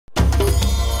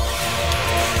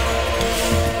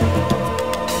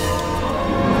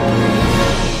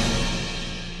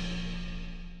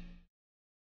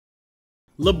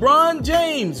LeBron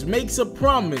James makes a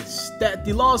promise that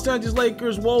the Los Angeles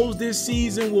Lakers' woes this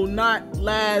season will not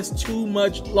last too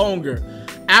much longer.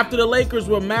 After the Lakers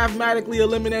were mathematically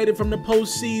eliminated from the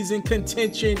postseason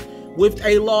contention with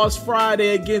a loss Friday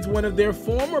against one of their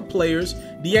former players,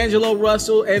 D'Angelo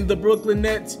Russell and the Brooklyn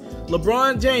Nets,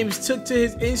 LeBron James took to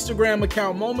his Instagram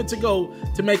account moments ago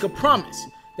to make a promise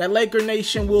that Laker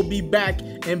Nation will be back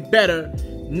and better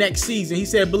next season. He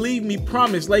said, "Believe me,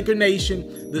 promise Laker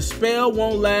Nation, the spell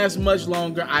won't last much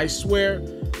longer. I swear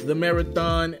the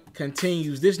marathon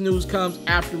continues." This news comes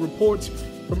after reports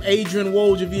from Adrian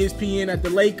Woj of ESPN that the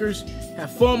Lakers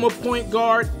have former point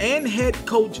guard and head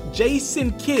coach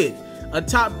Jason Kidd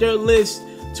atop their list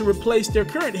to replace their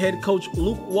current head coach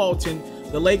Luke Walton.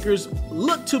 The Lakers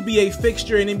look to be a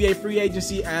fixture in NBA free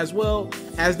agency, as well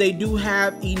as they do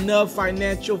have enough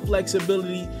financial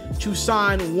flexibility to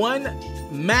sign one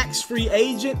max free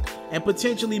agent and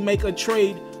potentially make a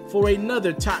trade for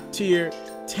another top-tier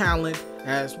talent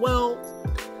as well.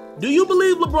 Do you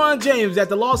believe, LeBron James, that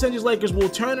the Los Angeles Lakers will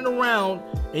turn it around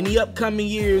in the upcoming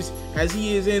years, as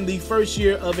he is in the first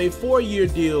year of a 4-year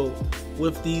deal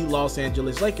with the Los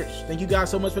Angeles Lakers? Thank you guys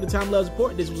so much for the time, love,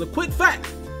 support. This was a quick fact,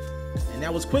 and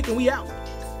that was quick, and we out.